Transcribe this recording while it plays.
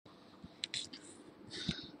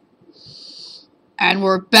And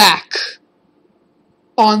we're back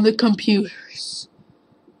on the computers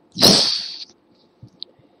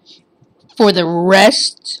for the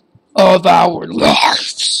rest of our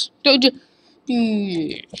lives. That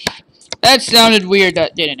sounded weird,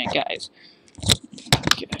 didn't it, guys?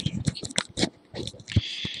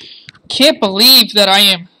 Can't believe that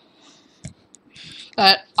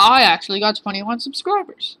I actually got 21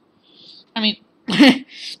 subscribers. I mean,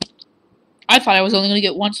 I thought I was only going to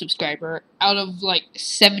get 1 subscriber out of like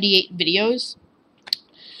 78 videos.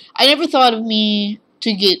 I never thought of me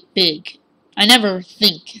to get big. I never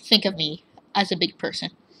think of me as a big person.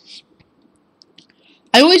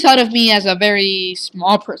 I always thought of me as a very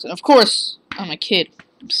small person. Of course, I'm a kid.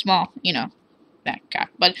 I'm small, you know, that guy.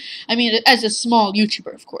 But I mean, as a small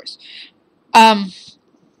YouTuber, of course.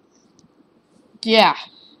 Yeah.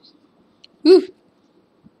 Whew.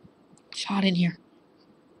 It's hot in here.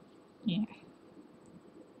 Yeah.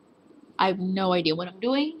 I have no idea what I'm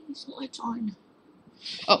doing. So it's on.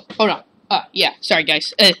 Oh, hold on. Yeah. Sorry,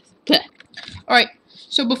 guys. Alright.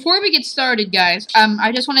 So before we get started, guys,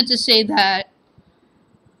 I just wanted to say that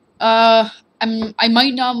I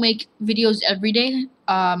might not make videos every day.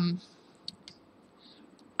 I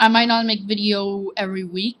might not make video every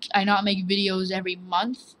week. I not make videos every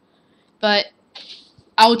month. But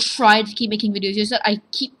I'll try to keep making videos. Just that I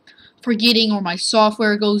keep forgetting, or my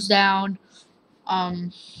software goes down.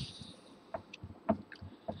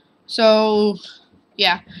 So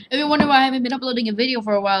yeah. If you wonder why I haven't been uploading a video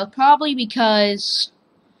for a while, probably because,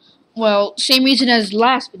 well, same reason as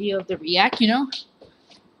last video of the react, you know?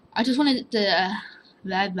 I just wanted to,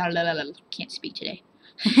 can't speak today.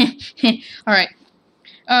 Alright.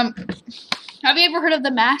 Have you ever heard of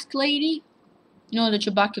the masked lady? You know, the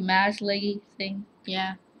Chewbacca masked lady thing?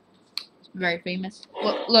 Yeah. It's very famous.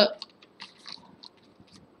 Look.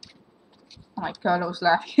 Oh my god, I was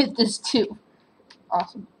laughing at this too.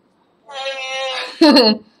 Awesome.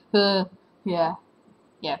 Yeah.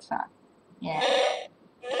 Yeah, it's not. Yeah.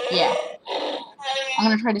 Yeah. I'm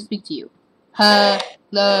gonna try to speak to you.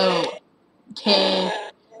 Hello. Can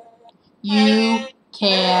you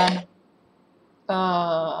can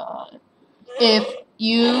if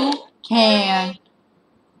you can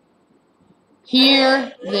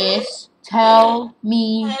hear this, tell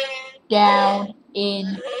me down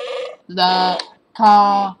in the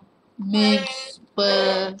comments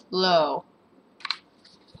below.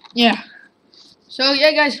 Yeah. So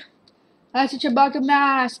yeah, guys, that's a Chewbacca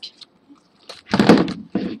mask.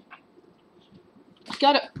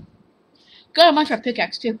 Got a Minecraft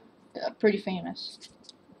pickaxe too. Pretty famous.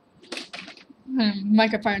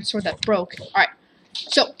 Minecraft iron sword that broke. Alright.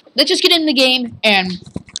 So let's just get in the game and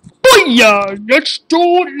booyah! Let's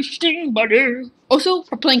do this thing, buddy. Also,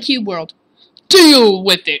 we're playing Cube World. Deal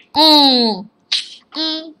with it.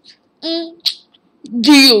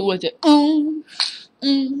 Deal with it.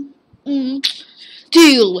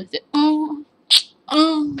 Deal with it.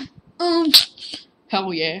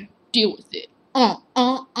 Hell yeah. Deal with it.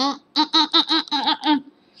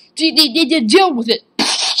 Deal with it.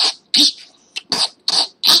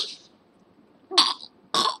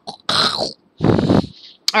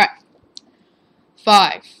 Alright.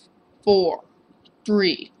 5, 4,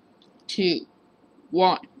 3, 2,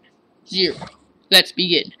 1, 0. Let's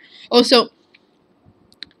begin. Also,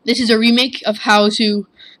 this is a remake of how to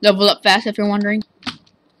level up fast, if you're wondering.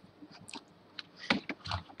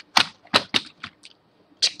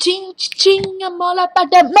 Ching, ching, I'm all about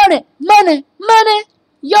that money, money, money.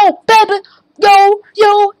 Yo, baby, yo,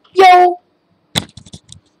 yo, yo.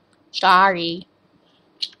 Sorry.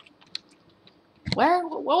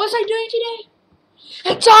 What was I doing today?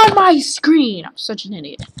 It's on my screen. I'm such an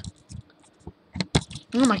idiot.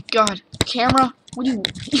 Oh my god. Camera? What do you...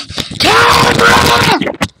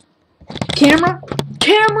 Camera!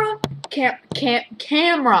 Camera!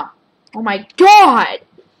 Camera! Oh my god!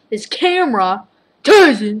 This camera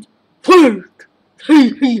doesn't work!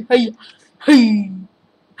 Hey.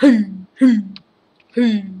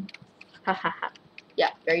 Ha ha ha. Yeah,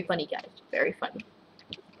 very funny, guys. Very funny.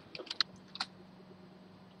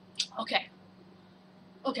 Okay.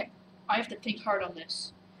 I have to think hard on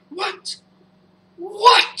this. What?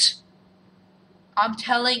 I'm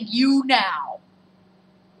telling you now.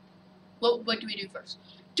 What do we do first?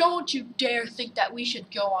 Don't you dare think that we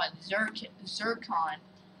should go on Zircon.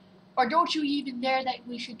 Or don't you even dare that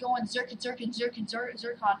we should go on Zircon,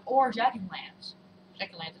 or Dragonlance.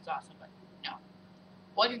 Dragonlance is awesome, but no.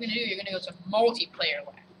 What you're gonna do, you're gonna go to multiplayer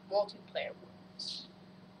land. Multiplayer worlds.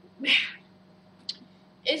 Man.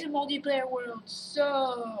 Isn't multiplayer world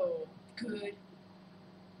so good?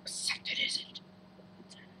 Except it isn't.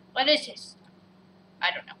 What is this?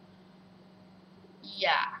 I don't know.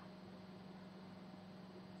 Yeah.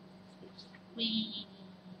 We.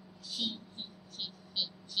 He.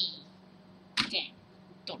 Dang.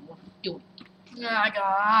 Don't know what I'm doing. I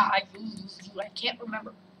can't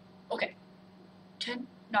remember. Okay. 10,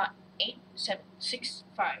 9, 8, 7, 6,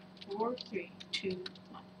 5, 4, 3, 2,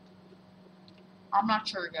 1. I'm not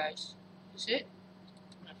sure, guys. Is it?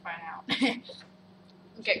 I'm gonna find out.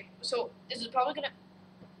 Okay, so this is probably gonna.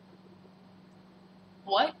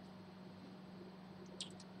 What?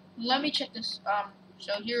 Let me check this.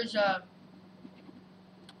 So here's here.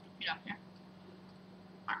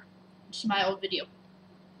 Alright. This is my old video.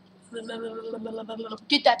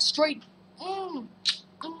 Get that straight. Ooh,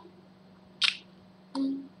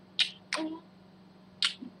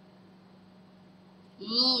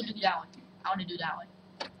 look at that one. I want to do that one.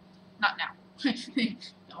 Not now.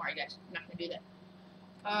 Don't worry, guys. I'm not gonna do that.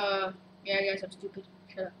 Yeah, guys, I'm stupid.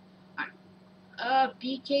 Shut up. Alright.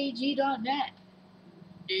 BKG.net.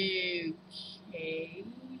 Okay.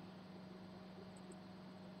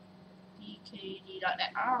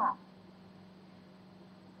 BKG.net.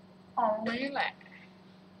 Oh, really?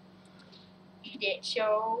 Is that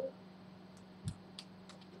so?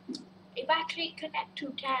 If I click connect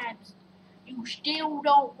 2 times, you still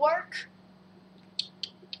don't work?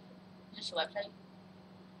 Is this a website?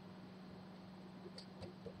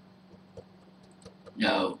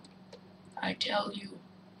 No, I tell you.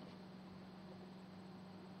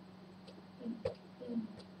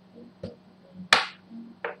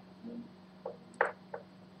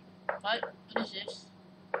 What? What is this?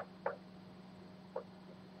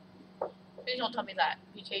 Please don't tell me that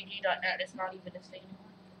BKG.net is not even a thing anymore.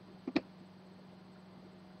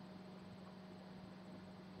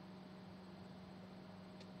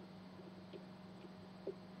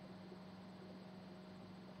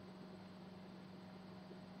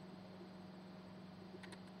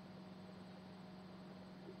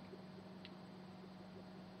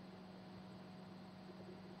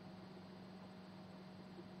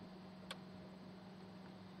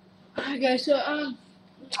 Okay, so, oh,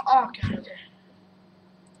 God, okay.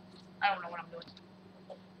 I don't know what I'm doing.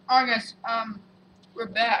 Alright, guys, we're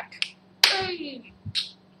back. Hey!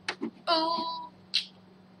 Oh!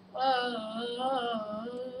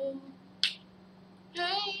 Oh!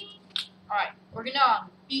 Hey! Alright, we're gonna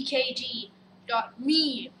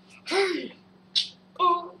BKG.me. Hey!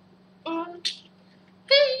 Oh!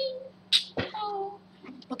 Hey! Oh!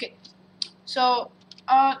 Okay, so,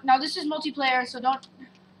 now this is multiplayer, so don't.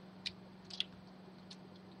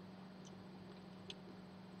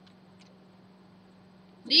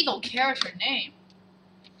 Legal character name.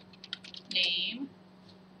 Name.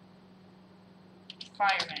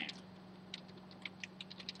 Fireman.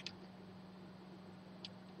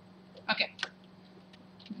 Okay.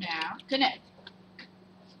 Now, connect.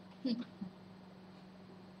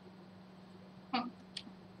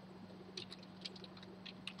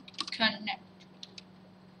 Connect.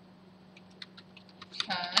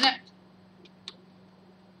 Connect.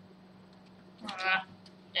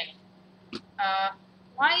 Dang it.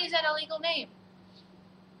 Why is that a legal name?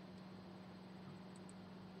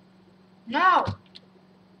 No!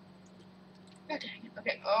 God dang it.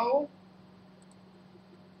 Okay, O.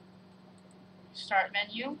 Start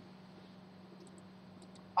menu.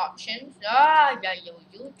 Options.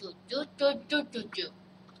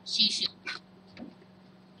 CC.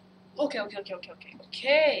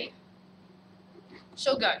 Okay.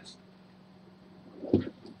 So, guys.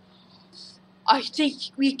 I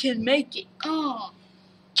think we can make it.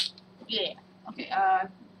 Yeah. Okay, alright.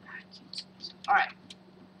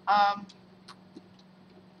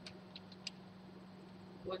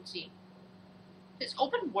 Let's see. It's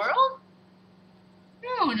open world?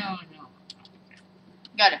 No.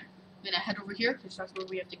 Got it. I'm gonna head over here, because that's where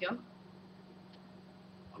we have to go.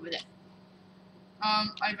 Over there.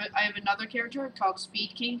 I have another character called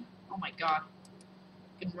Speed King. Oh my god.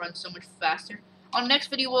 I can run so much faster. On the next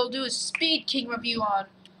video we'll do a Speed King review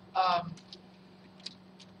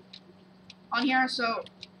on here, so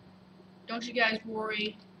don't you guys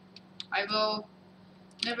worry. I will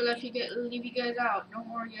never leave you guys out. Don't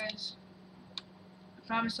worry, guys. I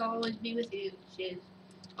promise I'll always be with you. Cheers.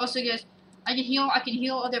 Also, guys, I can heal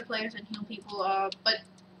other players and heal people. But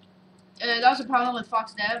that was a problem with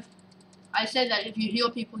Fox Dev. I said that if you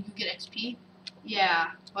heal people, you get XP.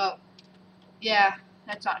 Yeah. Well. Yeah.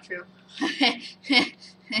 That's not true. I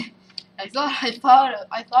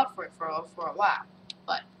thought for it for a while,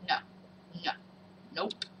 but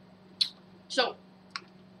nope. So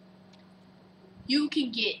you can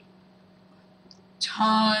get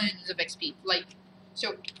tons of XP. Like,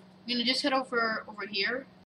 so I'm gonna just head over here.